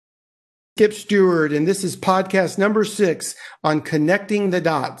Skip Stewart, and this is podcast number 6 on connecting the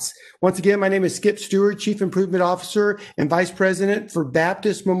dots. Once again, my name is Skip Stewart, Chief Improvement Officer and Vice President for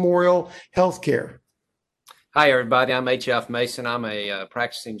Baptist Memorial Healthcare. Hi, everybody. I'm H.F. Mason. I'm a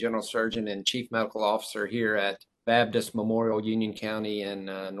practicing general surgeon and Chief Medical Officer here at Baptist Memorial Union County in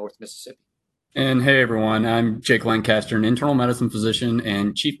North Mississippi. And hey, everyone. I'm Jake Lancaster, an internal medicine physician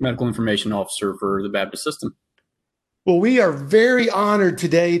and Chief Medical Information Officer for the Baptist System. Well, we are very honored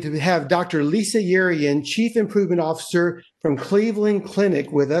today to have Dr. Lisa Yerian, Chief Improvement Officer from Cleveland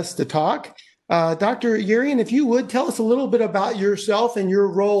Clinic, with us to talk. Dr. Yerian, if you would, tell us a little bit about yourself and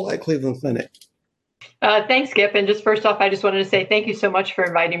your role at Cleveland Clinic. Thanks, Skip. And just first off, I just wanted to say thank you so much for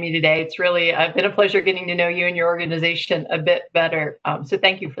inviting me today. It's really been a pleasure getting to know you and your organization a bit better. So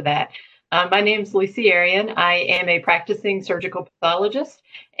thank you for that. My name is Lisa Yerian. I am a practicing surgical pathologist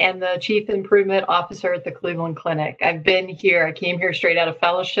and the Chief Improvement Officer at the Cleveland Clinic. I came here straight out of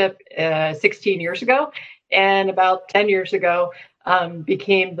fellowship 16 years ago, and about 10 years ago,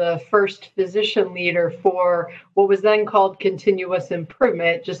 became the first physician leader for what was then called Continuous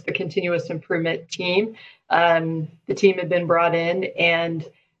Improvement, just the Continuous Improvement team. The team had been brought in, and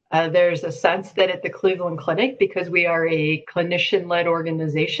there's a sense that at the Cleveland Clinic, because we are a clinician-led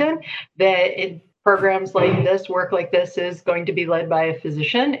organization, that programs like this, work like this, is going to be led by a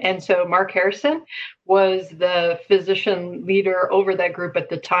physician. And so Mark Harrison was the physician leader over that group at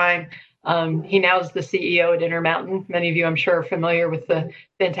the time. He now is the CEO at Intermountain. Many of you, I'm sure, are familiar with the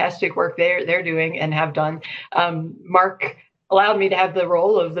fantastic work they're doing and have done. Mark allowed me to have the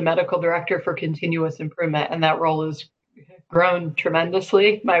role of the medical director for continuous improvement, and that role has grown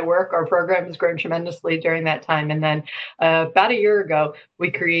tremendously. Our program has grown tremendously during that time. And then about a year ago, we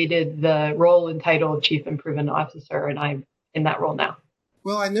created the role entitled Chief Improvement Officer, and I'm in that role now.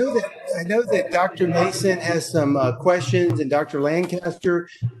 Well, I know that Dr. Mason has some questions, and Dr. Lancaster,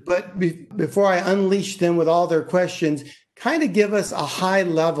 but before I unleash them with all their questions, kind of give us a high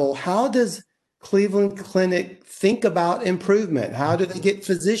level. How does Cleveland Clinic think about improvement? How do they get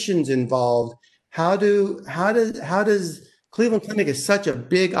physicians involved? How does Cleveland Clinic is such a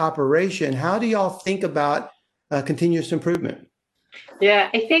big operation? How do y'all think about continuous improvement? Yeah,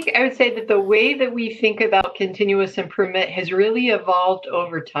 I would say that the way that we think about continuous improvement has really evolved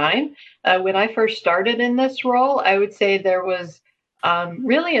over time. When I first started in this role, I would say there was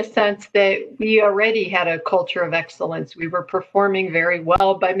really a sense that we already had a culture of excellence. We were performing very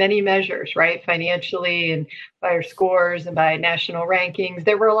well by many measures, right? Financially and by our scores and by national rankings.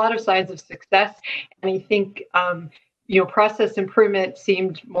 There were a lot of signs of success. And I think process improvement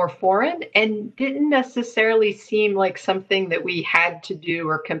seemed more foreign and didn't necessarily seem like something that we had to do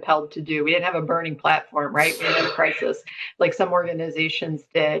or compelled to do. We didn't have a burning platform, right? We didn't have a crisis like some organizations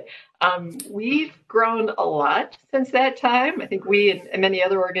did. We've grown a lot since that time. I think we and many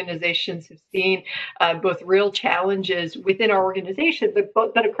other organizations have seen both real challenges within our organization,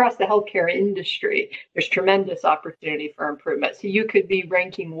 but across the healthcare industry, there's tremendous opportunity for improvement. So you could be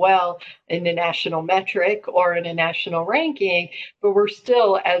ranking well in a national metric or in a national ranking, but we're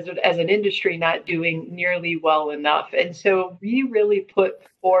still, as an industry, not doing nearly well enough. And so we really put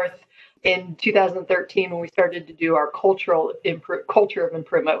forth in 2013, when we started to do our culture of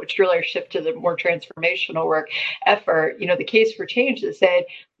improvement, which really our shift to the more transformational work effort, the case for change that said,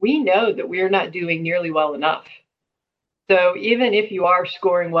 we know that we are not doing nearly well enough. So even if you are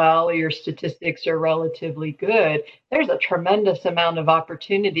scoring well or your statistics are relatively good, there's a tremendous amount of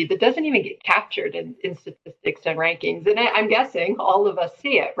opportunity that doesn't even get captured in statistics and rankings. And I'm guessing all of us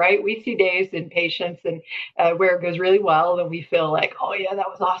see it, right? We see days in patients and where it goes really well, and we feel like, oh yeah, that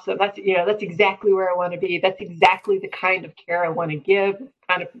was awesome. That's exactly where I want to be. That's exactly the kind of care I want to give, the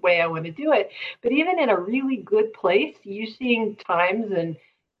kind of way I want to do it. But even in a really good place, you seeing times and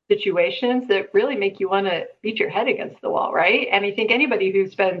situations that really make you want to beat your head against the wall, right? And I think anybody who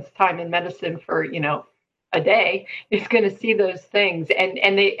spends time in medicine for, a day is going to see those things, and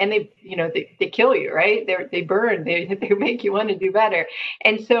they kill you, right? They burn, they make you want to do better.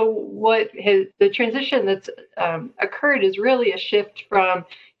 And so the transition that's occurred is really a shift from,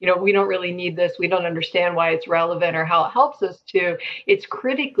 we don't really need this, we don't understand why it's relevant or how it helps us, to it's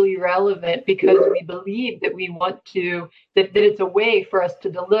critically relevant because we believe that we want to, that it's a way for us to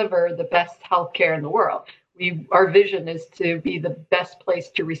deliver the best healthcare in the world. Our vision is to be the best place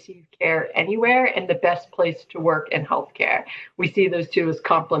to receive care anywhere and the best place to work in healthcare. We see those two as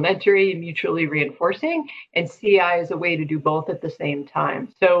complementary and mutually reinforcing, and CI is a way to do both at the same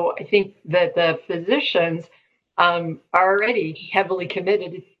time. So I think that the physicians are already heavily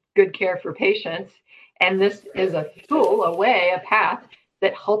committed to good care for patients, and this is a tool, a way, a path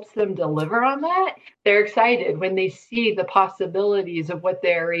that helps them deliver on that, they're excited when they see the possibilities of what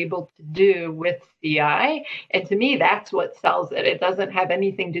they're able to do with CI. And to me, that's what sells it. It doesn't have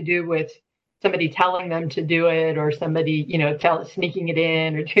anything to do with somebody telling them to do it or somebody, sneaking it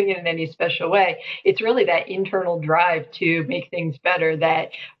in or doing it in any special way. It's really that internal drive to make things better that,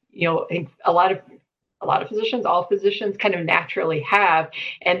 I think a lot of physicians, all physicians kind of naturally have,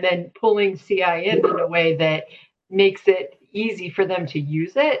 and then pulling CI in a way that makes it easy for them to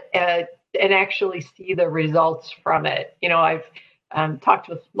use it and actually see the results from it. I've talked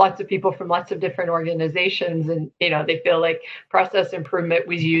with lots of people from lots of different organizations, and they feel like process improvement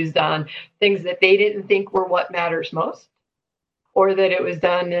was used on things that they didn't think were what matters most, or that it was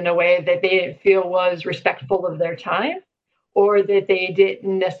done in a way that they didn't feel was respectful of their time, or that they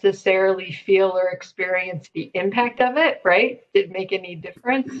didn't necessarily feel or experience the impact of it, right? Didn't make any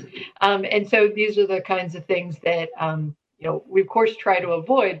difference. And so these are the kinds of things that we of course try to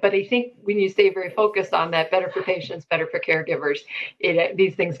avoid, but I think when you stay very focused on that, better for patients, better for caregivers,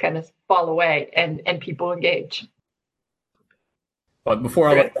 these things kind of fall away and people engage. But before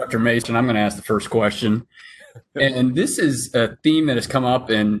I let Dr. Mason, I'm going to ask the first question. And this is a theme that has come up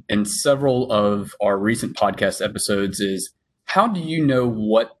in several of our recent podcast episodes is how do you know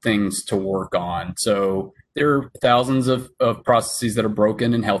what things to work on? So there are thousands of processes that are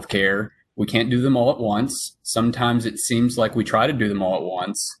broken in healthcare. We can't do them all at once. Sometimes it seems like we try to do them all at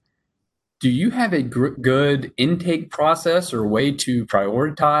once. Do you have a good intake process or way to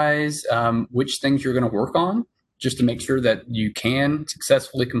prioritize which things you're going to work on just to make sure that you can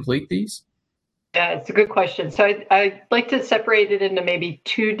successfully complete these? Yeah, it's a good question. So I like to separate it into maybe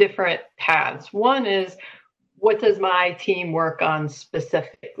two different paths. One is, what does my team work on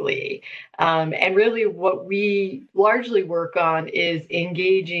specifically? And really what we largely work on is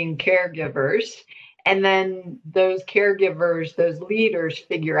engaging caregivers. And then those caregivers, those leaders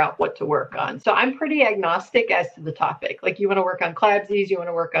figure out what to work on. So I'm pretty agnostic as to the topic. Like, you want to work on CLABSIs, you want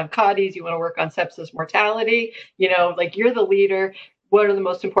to work on CAUTIs, you want to work on sepsis mortality, like you're the leader. What are the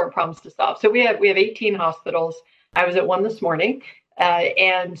most important problems to solve? So we have 18 hospitals. I was at one this morning.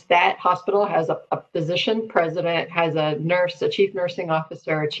 And that hospital has a physician president, has a nurse, a chief nursing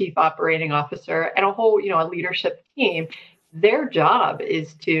officer, a chief operating officer, and a whole, a leadership team. Their job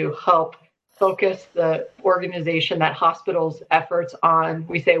is to help focus the organization, that hospital's efforts on,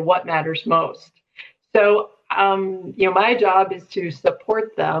 we say, what matters most. So, my job is to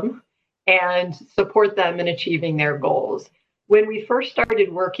support them in achieving their goals. When we first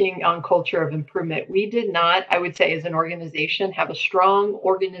started working on culture of improvement, we did not, I would say as an organization, have a strong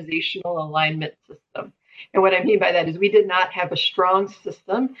organizational alignment system. And what I mean by that is we did not have a strong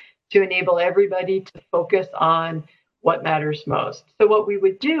system to enable everybody to focus on what matters most. So what we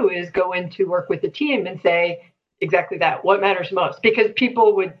would do is go in to work with the team and say exactly that, what matters most, because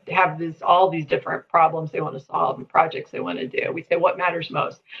people would have all these different problems they want to solve and projects they want to do. We say, what matters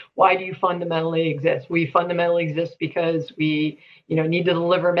most? Why do you fundamentally exist? We fundamentally exist because we, need to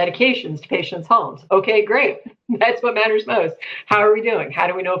deliver medications to patients' homes. Okay, great. That's what matters most. How are we doing? How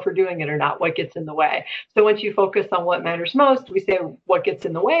do we know if we're doing it or not? What gets in the way? So once you focus on what matters most, we say what gets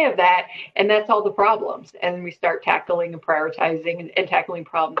in the way of that, and that's all the problems. And we start tackling and prioritizing and tackling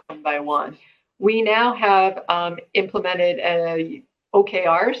problems one by one. We now have implemented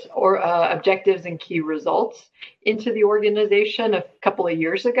OKRs, or objectives and key results, into the organization a couple of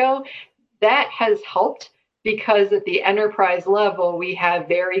years ago. That has helped because at the enterprise level, we have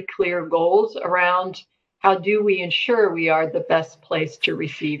very clear goals around how do we ensure we are the best place to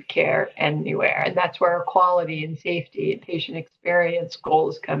receive care anywhere. And that's where our quality and safety and patient experience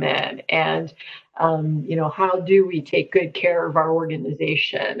goals come in. And how do we take good care of our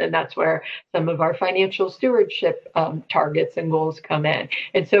organization? And that's where some of our financial stewardship targets and goals come in.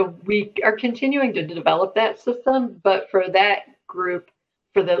 And so we are continuing to develop that system, but for that group,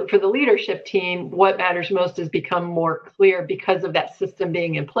 for the leadership team, what matters most has become more clear because of that system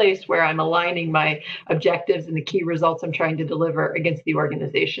being in place, where I'm aligning my objectives and the key results I'm trying to deliver against the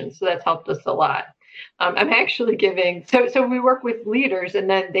organization. So that's helped us a lot. I'm actually giving, so we work with leaders, and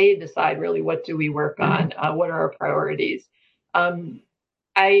then they decide really what do we work on, what are our priorities.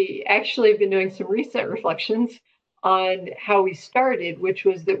 I actually have been doing some recent reflections on how we started, which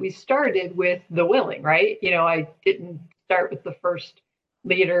was that we started with the willing, right? I didn't start with the first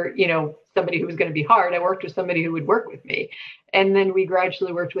leader, somebody who was going to be hard. I worked with somebody who would work with me. And then we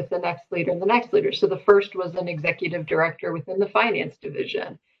gradually worked with the next leader and the next leader. So the first was an executive director within the finance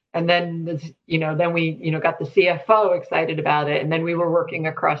division. And then, then we, got the CFO excited about it. And then we were working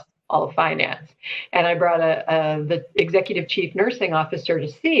across all of finance. And I brought the executive chief nursing officer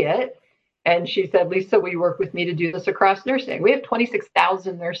to see it. And she said, Lisa, will you work with me to do this across nursing? We have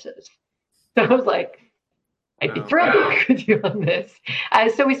 26,000 nurses. So I was like, I'd be thrilled to work with you on this.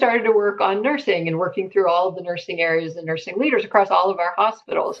 So we started to work on nursing and working through all of the nursing areas and nursing leaders across all of our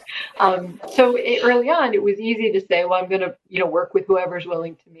hospitals. Early on, it was easy to say, well, I'm going to, work with whoever's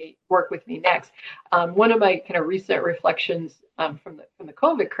willing to work with me next. One of my kind of recent reflections from the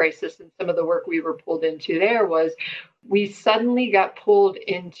COVID crisis and some of the work we were pulled into there was we suddenly got pulled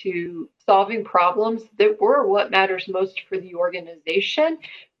into solving problems that were what matters most for the organization,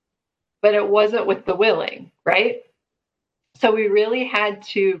 but it wasn't with the willing, right? So we really had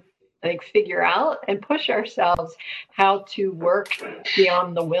to figure out and push ourselves how to work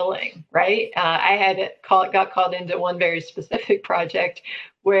beyond the willing, right? I got called into one very specific project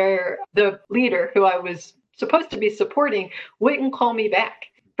where the leader who I was supposed to be supporting wouldn't call me back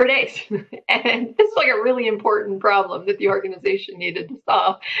for days. And it's like a really important problem that the organization needed to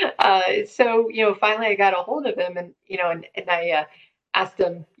solve. Finally I got a hold of him and I asked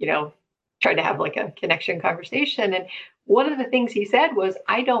him, tried to have like a connection conversation. And one of the things he said was,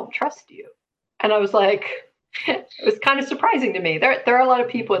 I don't trust you. And I was like, it was kind of surprising to me. There are a lot of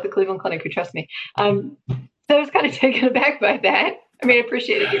people at the Cleveland Clinic who trust me. So I was kind of taken aback by that. I mean, I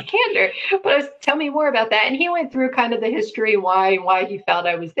appreciated his candor, but tell me more about that. And he went through kind of the history, why he felt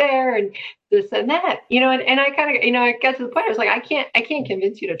I was there and this and that, and I kind of, I got to the point, I was like, I can't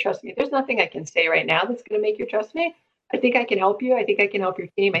convince you to trust me. There's nothing I can say right now that's going to make you trust me. I think I can help you. I think I can help your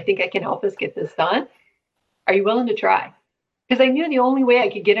team. I think I can help us get this done. Are you willing to try? Because I knew the only way I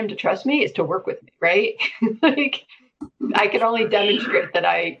could get him to trust me is to work with me, right? I could only demonstrate that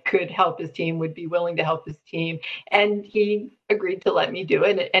I could help his team, would be willing to help his team. And he agreed to let me do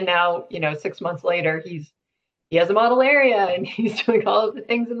it. And now, 6 months later, he has a model area and he's doing all of the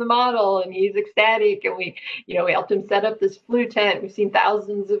things in the model and he's ecstatic. And we helped him set up this flu tent. We've seen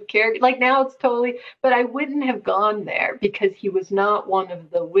thousands of caregivers. Now it's totally, but I wouldn't have gone there because he was not one of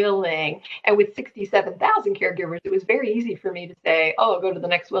the willing. And with 67,000 caregivers, it was very easy for me to say, oh, I'll go to the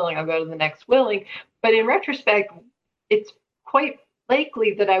next willing. I'll go to the next willing. But in retrospect, it's quite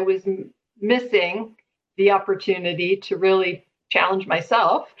likely that I was missing the opportunity to really challenge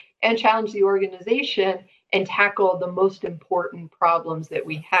myself and challenge the organization and tackle the most important problems that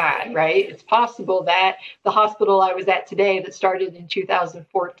we had, right? It's possible that the hospital I was at today that started in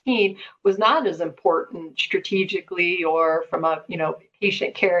 2014 was not as important strategically or from a,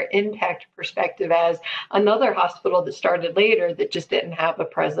 patient care impact perspective as another hospital that started later that just didn't have a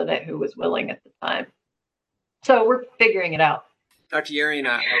president who was willing at the time. So we're figuring it out. Dr. Urian,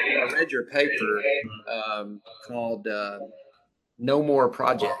 I read your paper called No More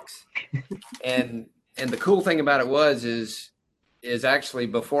Projects. And the cool thing about it is actually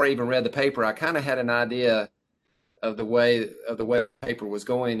before I even read the paper, I kind of had an idea of the way the paper was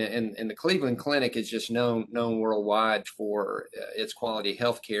going. And the Cleveland Clinic is just known worldwide for its quality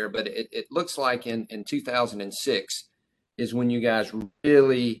health care. But it looks like in 2006 is when you guys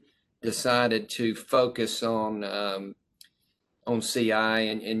really decided to focus on CI,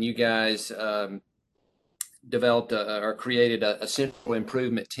 and you guys developed or created a central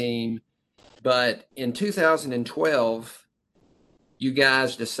improvement team. But in 2012, you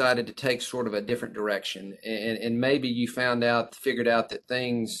guys decided to take sort of a different direction, and maybe you figured out that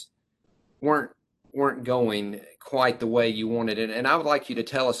things weren't going quite the way you wanted it. And I would like you to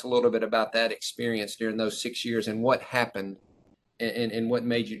tell us a little bit about that experience during those 6 years and what happened and what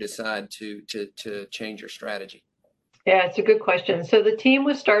made you decide to change your strategy. Yeah, it's a good question. So the team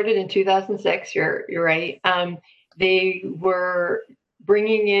was started in 2006. You're right. They were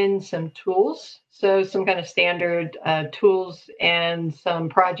bringing in some tools, so some kind of standard tools and some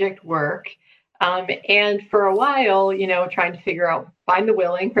project work. And for a while, trying to find the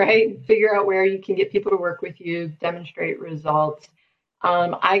willing, right? Figure out where you can get people to work with you, demonstrate results.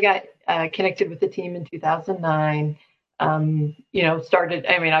 I got connected with the team in 2009. I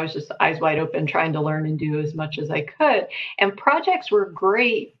was just eyes wide open, trying to learn and do as much as I could. And projects were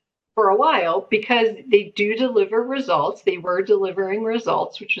great for a while because they do deliver results. They were delivering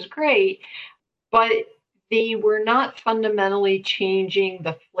results, which was great, but they were not fundamentally changing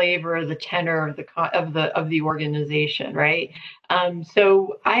the flavor or the tenor of the organization, right?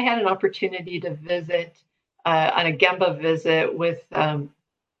 So I had an opportunity to visit on a Gemba visit with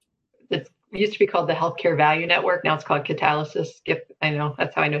it used to be called the Healthcare Value Network. Now it's called Catalysis. Skip, I know,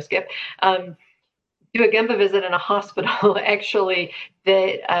 that's how I know Skip. Do a Gemba visit in a hospital actually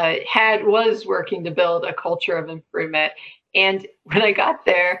that was working to build a culture of improvement. And when I got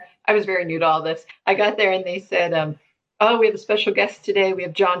there, I was very new to all this. I got there and they said, oh, we have a special guest today. We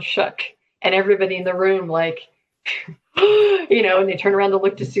have John Shook. And everybody in the room and they turn around to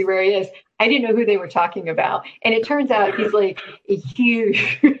look to see where he is. I didn't know who they were talking about. And it turns out he's like a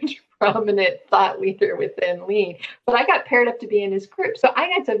huge prominent thought leader within Lean. But I got paired up to be in his group. So I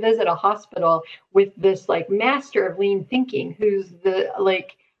got to visit a hospital with this like master of Lean thinking, who's the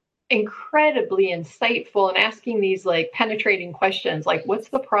like incredibly insightful and asking these like penetrating questions like, what's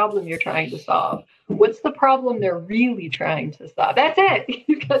the problem you're trying to solve? What's the problem they're really trying to solve? That's it.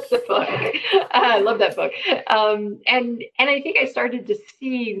 You got the book. I love that book. And I think I started to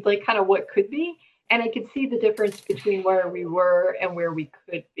see like kind of what could be. And I could see the difference between where we were and where we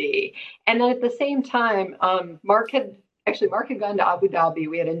could be. And then at the same time, Mark had gone to Abu Dhabi.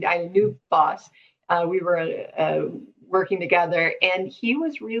 We had a new boss. We were working together, and he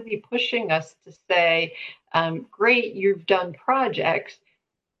was really pushing us to say, great, you've done projects,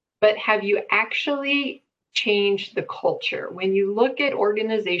 but have you actually changed the culture? When you look at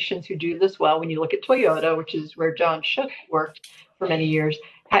organizations who do this well, when you look at Toyota, which is where John Shook worked for many years,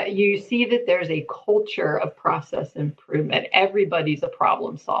 you see that there's a culture of process improvement. Everybody's a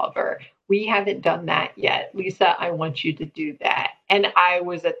problem solver. We haven't done that yet. Lisa, I want you to do that. And I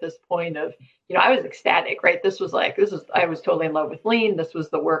was at this point of, I was ecstatic, right? I was totally in love with Lean. This was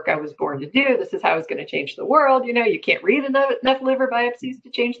the work I was born to do. This is how I was going to change the world. You can't read enough liver biopsies to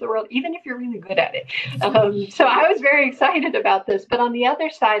change the world, even if you're really good at it. So I was very excited about this. But on the other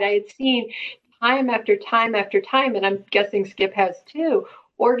side, I had seen time after time after time, and I'm guessing Skip has too,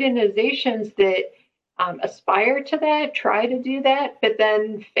 organizations that aspire to that, try to do that, but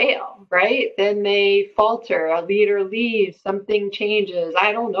then fail, right? Then they falter, a leader leaves, something changes.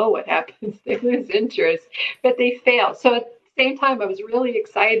 I don't know what happens. They lose interest, but they fail. So at the same time, I was really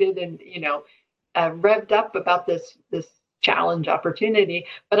excited and, revved up about this challenge opportunity,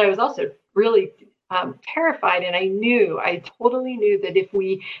 but I was also really terrified. And I totally knew that if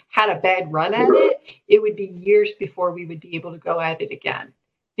we had a bad run at it, it would be years before we would be able to go at it again.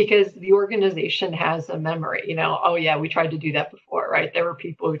 Because the organization has a memory, oh yeah, we tried to do that before, right? There were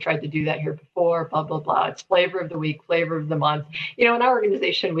people who tried to do that here before, blah, blah, blah. It's flavor of the week, flavor of the month. And our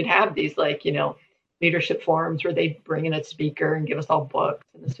organization would have these leadership forums where they'd bring in a speaker and give us all books.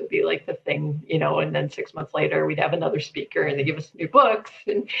 And this would be like the thing, and then 6 months later, we'd have another speaker and they give us new books.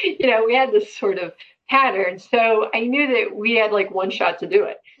 And, we had this sort of pattern. So I knew that we had like one shot to do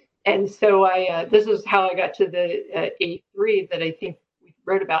it. And so this is how I got to the A3 that I think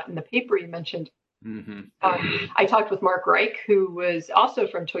wrote about in the paper you mentioned. Mm-hmm. I talked with Mark Reich, who was also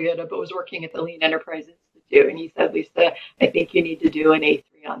from Toyota, but was working at the Lean Enterprise Institute. And he said, Lisa, I think you need to do an A3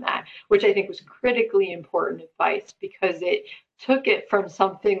 on that, which I think was critically important advice because it took it from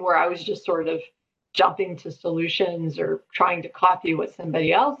something where I was just sort of jumping to solutions or trying to copy what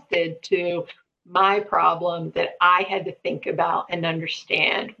somebody else did to my problem that I had to think about and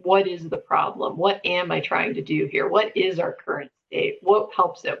understand. What is the problem? What am I trying to do here? What is our current state? What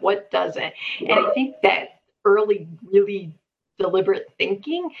helps it? What doesn't? And I think that early, really deliberate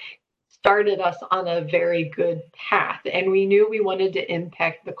thinking started us on a very good path. And we knew we wanted to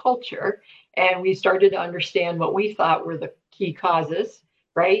impact the culture. And we started to understand what we thought were the key causes.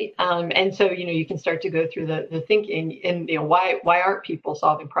 Right. And so, you can start to go through the thinking and, why aren't people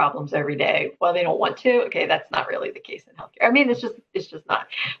solving problems every day? Well, they don't want to. OK, that's not really the case in healthcare. I mean, it's just not.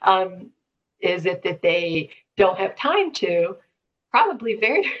 Is it that they don't have time to? Probably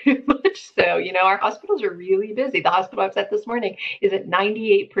very, very much so. Our hospitals are really busy. The hospital I was at this morning is at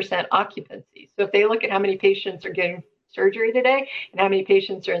 98% occupancy. So if they look at how many patients are getting surgery today and how many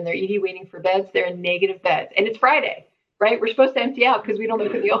patients are in their ED waiting for beds, they're in negative beds. And it's Friday. Right? We're supposed to empty out because we don't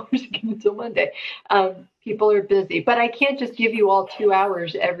open the owners again until Monday. People are busy, but I can't just give you all 2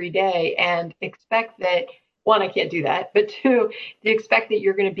 hours every day and expect that, one, I can't do that, but two, to expect that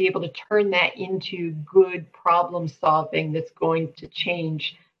you're going to be able to turn that into good problem solving that's going to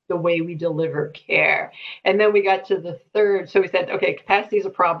change the way we deliver care. And then we got to the third. So we said, okay, capacity is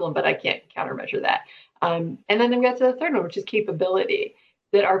a problem, but I can't countermeasure that. And then we got to the third one, which is capability.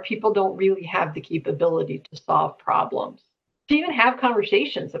 That our people don't really have the capability to solve problems, to even have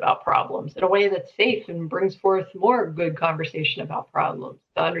conversations about problems in a way that's safe and brings forth more good conversation about problems,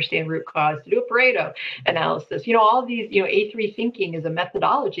 to understand root cause, to do a Pareto analysis. All these, A3 thinking is a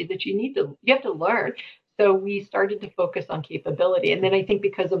methodology that you have to learn. So we started to focus on capability. And then I think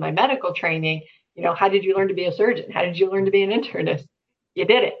because of my medical training, how did you learn to be a surgeon? How did you learn to be an internist? You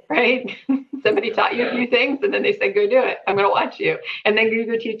did it, right? Somebody taught you a few things and then they said, go do it. I'm going to watch you. And then you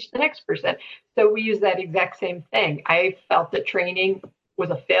go teach the next person. So we use that exact same thing. I felt that training was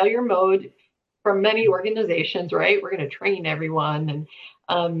a failure mode for many organizations, right? We're going to train everyone.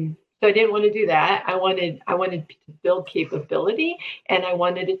 And So I didn't want to do that. I wanted to build capability, and I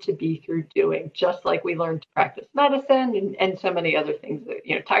wanted it to be through doing, just like we learned to practice medicine and so many other things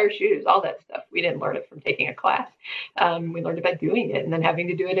that, tire shoes, all that stuff. We didn't learn it from taking a class. We learned about doing it and then having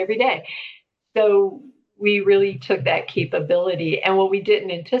to do it every day. So we really took that capability, and what we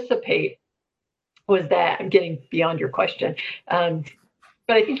didn't anticipate was that, I'm getting beyond your question,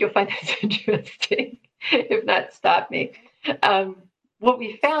 but I think you'll find this interesting. If not, stop me. What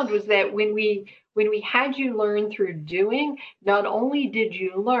we found was that when we had you learn through doing, not only did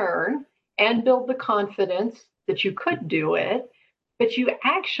you learn and build the confidence that you could do it, but you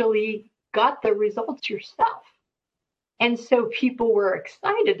actually got the results yourself. And so people were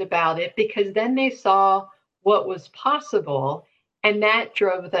excited about it because then they saw what was possible, and that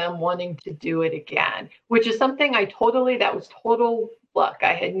drove them wanting to do it again, which is something that was total luck.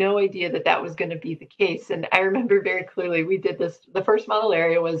 I had no idea that was going to be the case. And I remember very clearly, we did this, the first model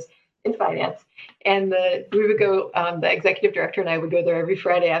area was in finance, and we would go, the executive director and I would go there every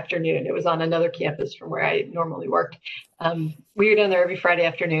Friday afternoon. It was on another campus from where I normally worked. We were down there every Friday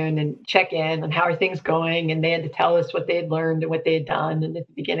afternoon and check in on how are things going. And they had to tell us what they had learned and what they had done. And at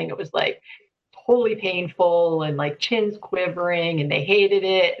the beginning, it was like totally painful and like chins quivering, and they hated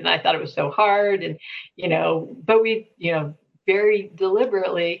it. And I thought it was so hard. And, but we, very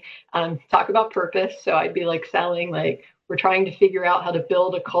deliberately talk about purpose. So I'd be like selling, like, we're trying to figure out how to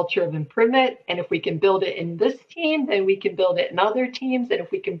build a culture of improvement. And if we can build it in this team, then we can build it in other teams. And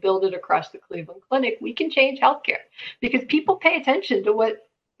if we can build it across the Cleveland Clinic, we can change healthcare, because people pay attention to what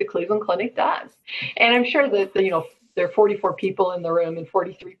the Cleveland Clinic does. And I'm sure that, there are 44 people in the room and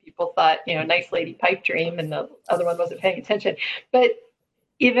 43 people thought, nice lady pipe dream, and the other one wasn't paying attention. But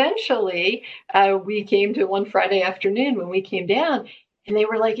eventually, we came to one Friday afternoon when we came down, and they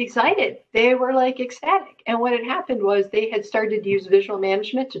were like excited. They were like ecstatic. And what had happened was they had started to use visual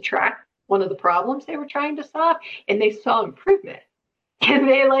management to track one of the problems they were trying to solve, and they saw improvement. And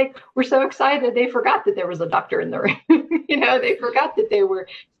they were so excited, they forgot that there was a doctor in the room. They forgot that they were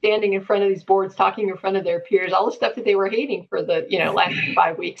standing in front of these boards, talking in front of their peers, all the stuff that they were hating for the, last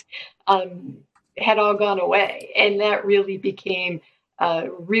 5 weeks had all gone away. And that really became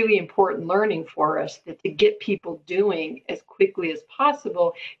really important learning for us, that to get people doing as quickly as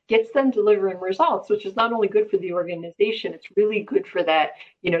possible gets them delivering results, which is not only good for the organization, it's really good for that,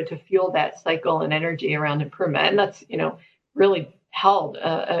 to fuel that cycle and energy around improvement. And that's, really held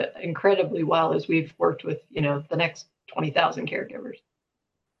incredibly well as we've worked with, the next 20,000 caregivers.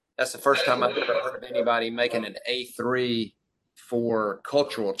 That's the first time I've ever heard of anybody making an A3 for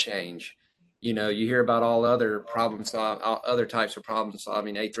cultural change. You hear about all other other types of problem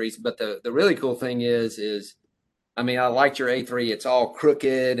solving A3s, but the really cool thing is, I liked your A3. It's all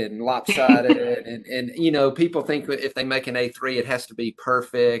crooked and lopsided, and people think if they make an A3, it has to be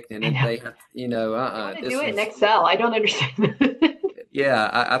perfect, and they have, I do it in Excel. I don't understand. Yeah,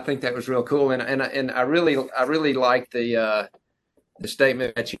 I think that was real cool, and I really like the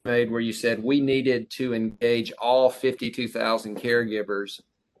statement that you made where you said we needed to engage all 52,000 caregivers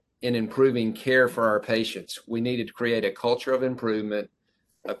in improving care for our patients. We needed to create a culture of improvement,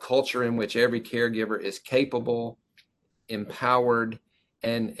 a culture in which every caregiver is capable, empowered,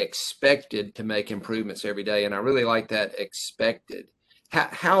 and expected to make improvements every day. And I really like that, expected.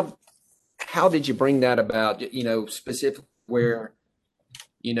 How did you bring that about? Specifically where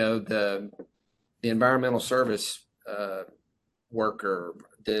the environmental service worker,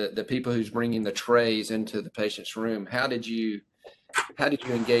 the people who's bringing the trays into the patient's room. How did you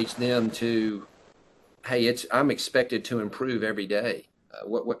engage them to, hey, I'm expected to improve every day.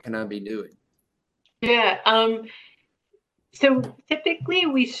 What can I be doing? Yeah. So typically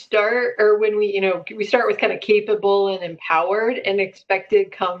we start, or when we start with kind of capable and empowered, and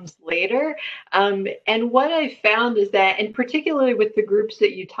expected comes later. And what I found is that, and particularly with the groups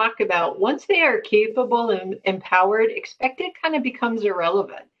that you talk about, once they are capable and empowered, expected kind of becomes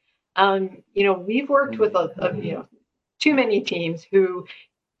irrelevant. We've worked with too many teams who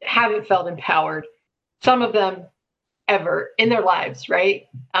haven't felt empowered. Some of them ever in their lives, right?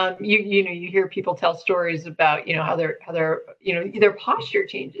 You hear people tell stories about how their posture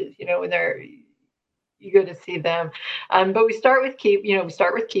changes, when you go to see them. But we start with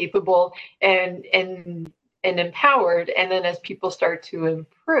capable and empowered, and then as people start to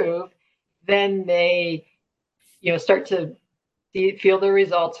improve, then they start to feel the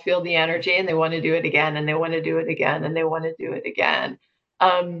results, feel the energy, and they want to do it again, and they want to do it again, and they want to do it again.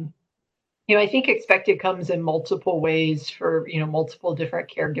 I think expected comes in multiple ways for, multiple different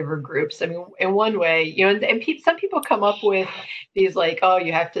caregiver groups. I mean, in one way, and some people come up with these like, oh,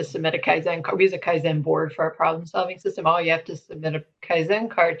 you have to submit a Kaizen card. We use a Kaizen board for our problem solving system. Oh, you have to submit a Kaizen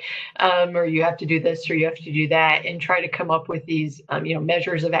card, or you have to do this, or you have to do that, and try to come up with these,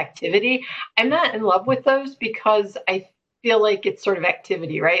 measures of activity. I'm not in love with those because I feel like it's sort of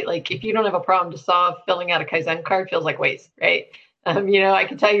activity, right? Like if you don't have a problem to solve, filling out a Kaizen card feels like waste, right? I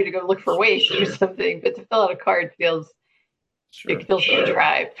can tell you to go look for waste or something, but to fill out a card feels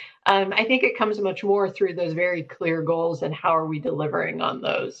contrived. I think it comes much more through those very clear goals and how are we delivering on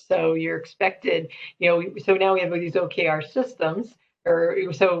those. So you're expected, so now we have these OKR systems,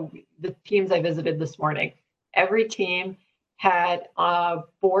 so the teams I visited this morning, every team had a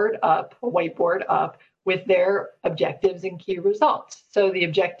whiteboard up with their objectives and key results. So the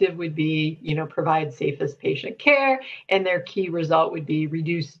objective would be, provide safest patient care, and their key result would be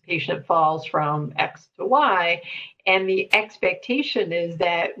reduce patient falls from X to Y. And the expectation is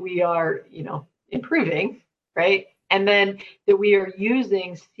that we are, improving, right? And then that we are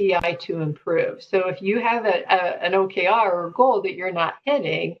using CI to improve. So if you have an OKR or goal that you're not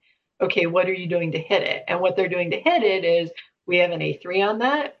hitting, okay, what are you doing to hit it? And what they're doing to hit it is we have an A3 on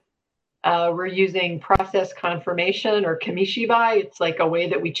that. We're using process confirmation or Kamishibai. It's like a way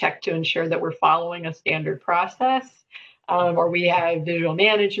that we check to ensure that we're following a standard process. Or we have visual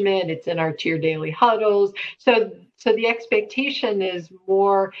management. It's in our tier daily huddles. So the expectation is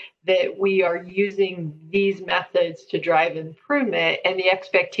more that we are using these methods to drive improvement, and the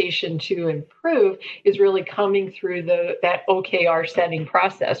expectation to improve is really coming through that OKR setting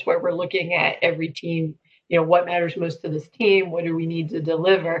process where we're looking at every team. What matters most to this team? What do we need to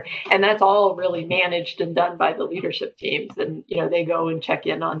deliver? And that's all really managed and done by the leadership teams. And, they go and check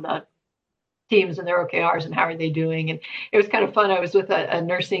in on the teams and their OKRs and how are they doing. And it was kind of fun. I was with a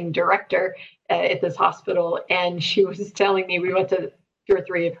nursing director at this hospital, and she was telling me, we went to 2 or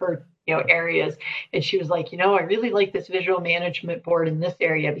 3 of her areas, and she was like, I really like this visual management board in this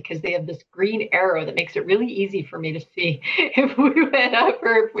area because they have this green arrow that makes it really easy for me to see if we went up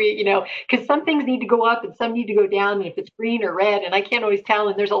or if we, because some things need to go up and some need to go down, and if it's green or red, and I can't always tell,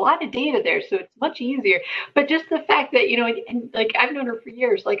 and there's a lot of data there, so it's much easier. But just the fact that, and like I've known her for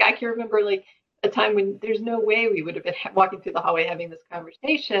years, like I can remember like a time when there's no way we would have been walking through the hallway having this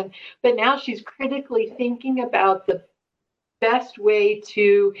conversation, but now she's critically thinking about the best way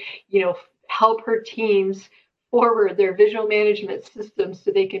to, help her teams forward their visual management systems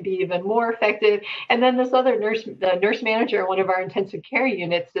so they can be even more effective. And then this other the nurse manager in one of our intensive care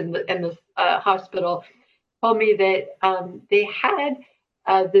units in this hospital told me that they had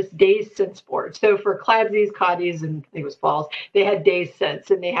this days since board. So for CLABSIs, CAUTIs, and I think it was falls, they had days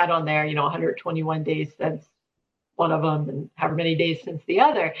since, and they had on there, 121 days since one of them and however many days since the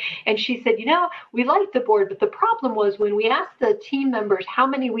other. And she said, we liked the board, but the problem was when we asked the team members how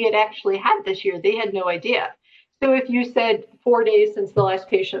many we had actually had this year, they had no idea. So if you said 4 days since the last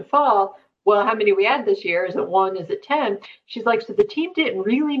patient fall, well, how many we had this year? Is it 1? Is it 10? She's like, so the team didn't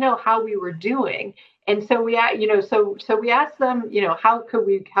really know how we were doing. And so we, so we asked them, how could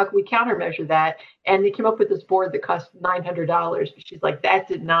we countermeasure that? And they came up with this board that cost $900. She's like, that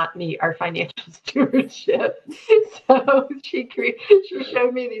did not meet our financial stewardship. So she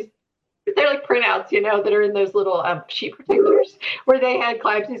showed me these. They're like printouts, that are in those little sheet protectors where they had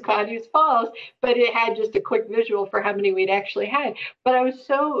CLABSIs, CAUTIs, falls, but it had just a quick visual for how many we'd actually had. But I was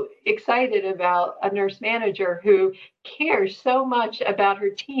so excited about a nurse manager who cares so much about her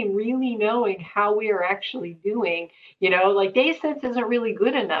team really knowing how we are actually doing. Like day sense isn't really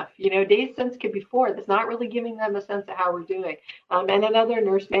good enough. Day sense could be 4. That's not really giving them a sense of how we're doing. And another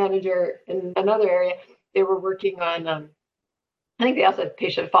nurse manager in another area, they were working on I think they also had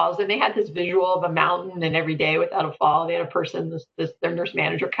patient falls, and they had this visual of a mountain, and every day without a fall, they had a person, their nurse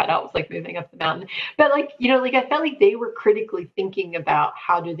manager cut out was like moving up the mountain. But I felt like they were critically thinking about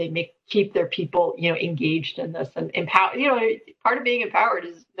how do they keep their people, engaged in this and empower. Part of being empowered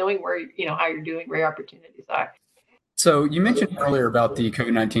is knowing where, how you're doing, where your opportunities are. So you mentioned earlier about the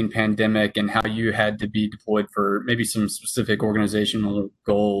COVID-19 pandemic and how you had to be deployed for maybe some specific organizational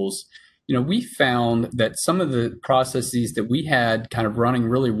goals. We found that some of the processes that we had kind of running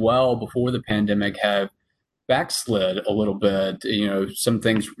really well before the pandemic have backslid a little bit. Some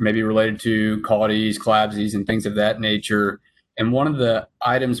things maybe related to CAUTIs, CLABSIs, and things of that nature. And one of the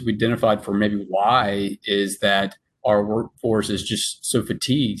items we identified for maybe why is that our workforce is just so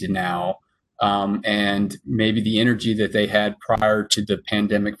fatigued now. And maybe the energy that they had prior to the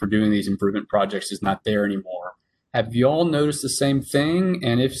pandemic for doing these improvement projects is not there anymore. Have you all noticed the same thing?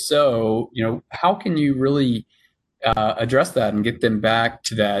 And if so, how can you really address that and get them back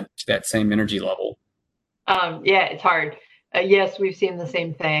to that same energy level? Yeah, it's hard. Yes, we've seen the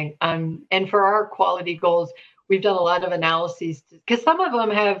same thing. And for our quality goals, we've done a lot of analyses because some of them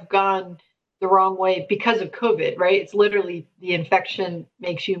have gone the wrong way because of COVID, right? It's literally the infection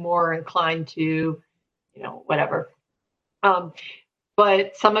makes you more inclined to, whatever.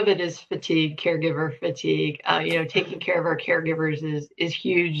 But some of it is fatigue, caregiver fatigue. Taking care of our caregivers is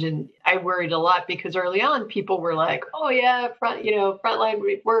huge, and I worried a lot because early on people were like, "Oh yeah,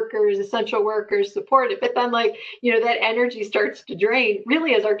 frontline workers, essential workers, support it." But then, that energy starts to drain.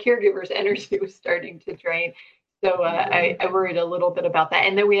 Really, as our caregivers' energy was starting to drain, so I worried a little bit about that.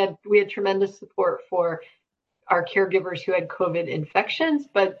 And then we had tremendous support for our caregivers who had COVID infections,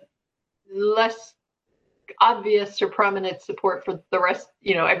 but less obvious or prominent support for the rest,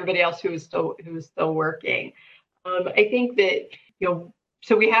 everybody else who was still working. I think that,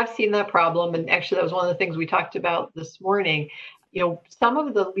 so we have seen that problem. And actually, that was one of the things we talked about this morning. Some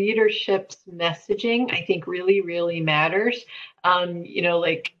of the leadership's messaging, I think, really, really matters.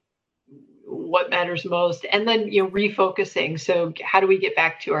 Like what matters most, and then refocusing. So how do we get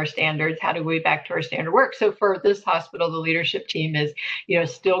back to our standards? How do we back to our standard work? So for this hospital, the leadership team is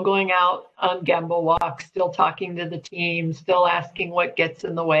still going out on Gemba walks, still talking to the team, still asking what gets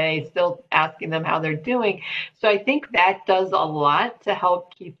in the way, still asking them how they're doing. So I think that does a lot to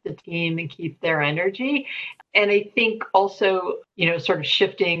help keep the team and keep their energy. And I think also sort of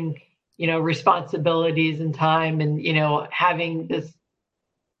shifting responsibilities and time, and having this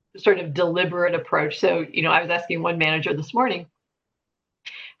sort of deliberate approach. So, I was asking one manager this morning,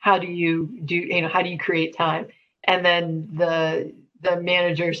 how do you create time? And then the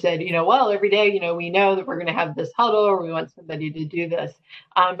manager said, well, every day, we know that we're going to have this huddle, or we want somebody to do this.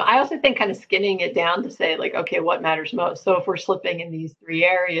 I also think kind of skinning it down to say, like, okay, what matters most? So if we're slipping in these three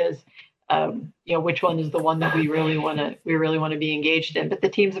areas, which one is the one that we really want to be engaged in? But the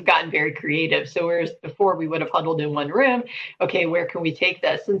teams have gotten very creative. So whereas before we would have huddled in one room, okay, where can we take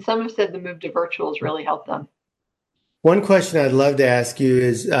this? And some have said the move to virtual has really helped them. One question I'd love to ask you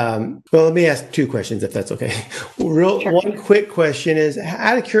is, let me ask two questions if that's okay. Sure. One quick question is,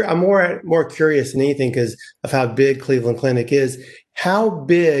 I'm more curious than anything because of how big Cleveland Clinic is. How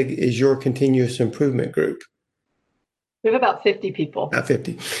big is your continuous improvement group? We have about 50 people. About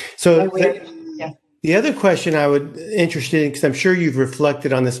 50. So the other question I would interested in, because I'm sure you've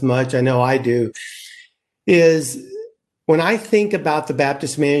reflected on this much, I know I do, is when I think about the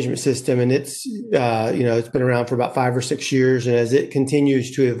Baptist management system, and it's it's been around for about 5 or 6 years, and as it continues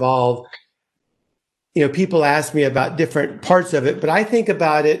to evolve, people ask me about different parts of it, but I think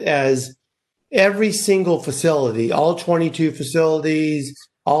about it as every single facility, all 22 facilities,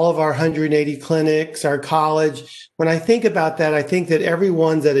 all of our 180 clinics, our college. When I think about that, I think that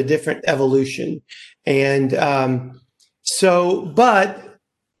everyone's at a different evolution. And but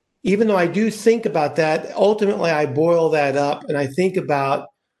even though I do think about that, ultimately I boil that up and I think about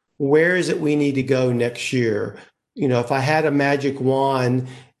where is it we need to go next year. If I had a magic wand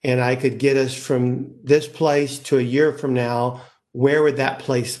and I could get us from this place to a year from now, where would that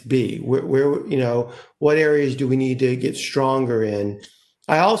place be? Where what areas do we need to get stronger in?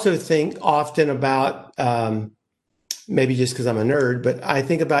 I also think often about, maybe just because I'm a nerd, but I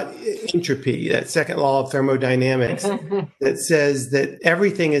think about entropy, that second law of thermodynamics that says that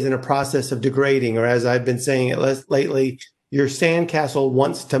everything is in a process of degrading, or as I've been saying it lately, your sandcastle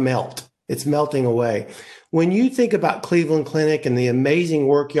wants to melt. It's melting away. When you think about Cleveland Clinic and the amazing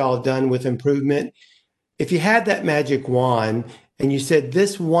work y'all have done with improvement, if you had that magic wand and you said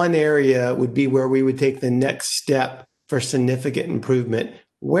this one area would be where we would take the next step for significant improvement,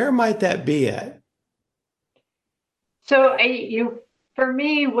 where might that be at? So for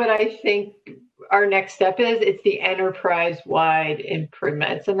me, what I think our next step is, it's the enterprise-wide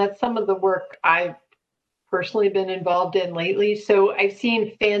improvements. And that's some of the work I've personally been involved in lately. So I've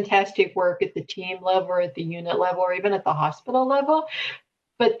seen fantastic work at the team level, or at the unit level, or even at the hospital level.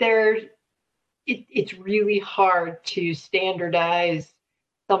 But it's really hard to standardize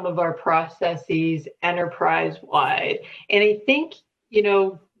some of our processes enterprise-wide. And I think,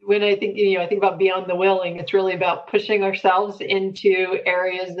 when I think, I think about beyond the willing, it's really about pushing ourselves into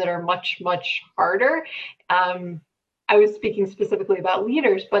areas that are much, much harder. I was speaking specifically about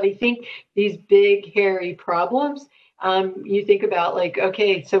leaders, but I think these big, hairy problems, you think about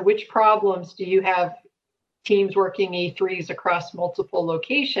okay, so which problems do you have teams working E3s across multiple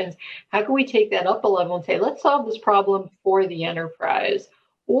locations? How can we take that up a level and say, let's solve this problem for the enterprise?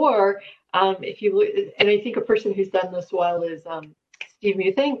 Or if you look, and I think a person who's done this well is Steve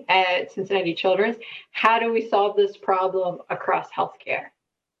Muthing at Cincinnati Children's. How do we solve this problem across healthcare?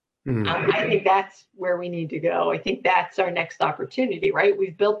 I think that's where we need to go. I think that's our next opportunity, right?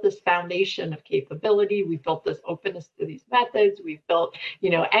 We've built this foundation of capability. We've built this openness to these methods. We've built,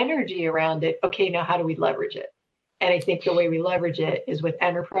 energy around it. Okay, now how do we leverage it? And I think the way we leverage it is with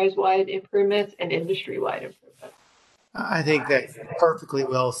enterprise-wide improvements and industry-wide improvements. I think that's perfectly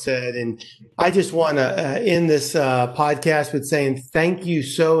well said. And I just want to end this podcast with saying thank you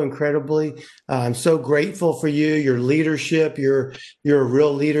so incredibly. I'm so grateful for you, your leadership. You're a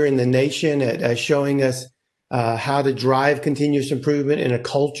real leader in the nation at showing us how to drive continuous improvement in a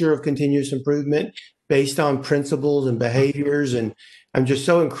culture of continuous improvement based on principles and behaviors. And I'm just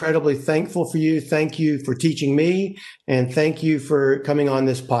so incredibly thankful for you. Thank you for teaching me, and thank you for coming on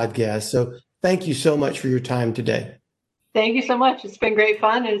this podcast. So thank you so much for your time today. Thank you so much. It's been great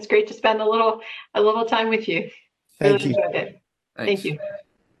fun, and it's great to spend a little time with you. Thank you. Enjoyed it. Thank you.